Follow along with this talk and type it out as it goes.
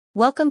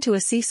Welcome to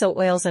Aceso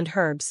Oils and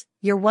Herbs,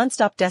 your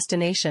one-stop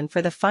destination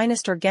for the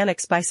finest organic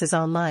spices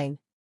online.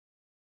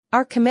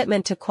 Our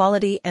commitment to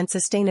quality and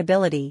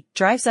sustainability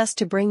drives us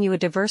to bring you a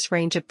diverse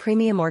range of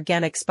premium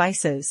organic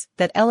spices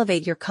that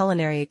elevate your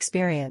culinary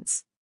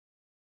experience.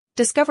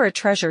 Discover a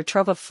treasure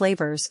trove of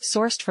flavors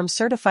sourced from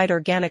certified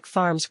organic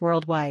farms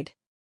worldwide.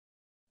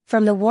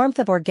 From the warmth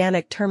of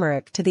organic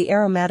turmeric to the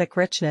aromatic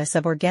richness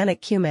of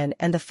organic cumin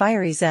and the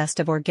fiery zest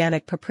of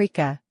organic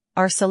paprika,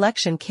 our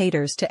selection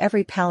caters to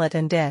every palate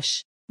and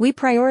dish. We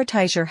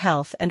prioritize your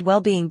health and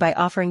well-being by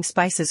offering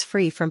spices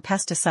free from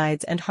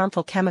pesticides and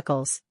harmful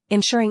chemicals,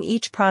 ensuring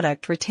each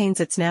product retains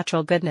its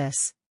natural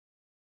goodness.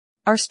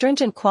 Our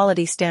stringent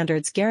quality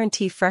standards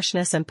guarantee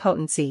freshness and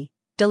potency,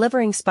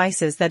 delivering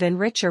spices that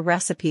enrich your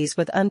recipes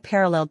with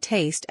unparalleled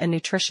taste and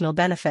nutritional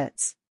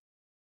benefits.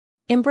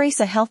 Embrace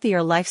a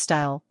healthier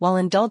lifestyle while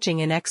indulging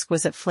in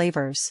exquisite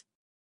flavors.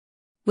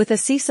 With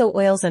Aceso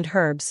Oils and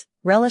Herbs,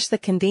 relish the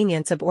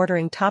convenience of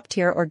ordering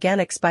top-tier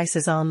organic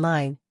spices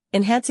online,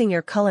 enhancing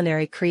your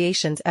culinary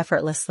creations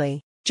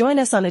effortlessly. Join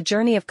us on a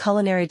journey of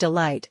culinary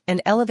delight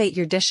and elevate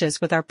your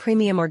dishes with our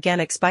premium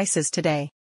organic spices today.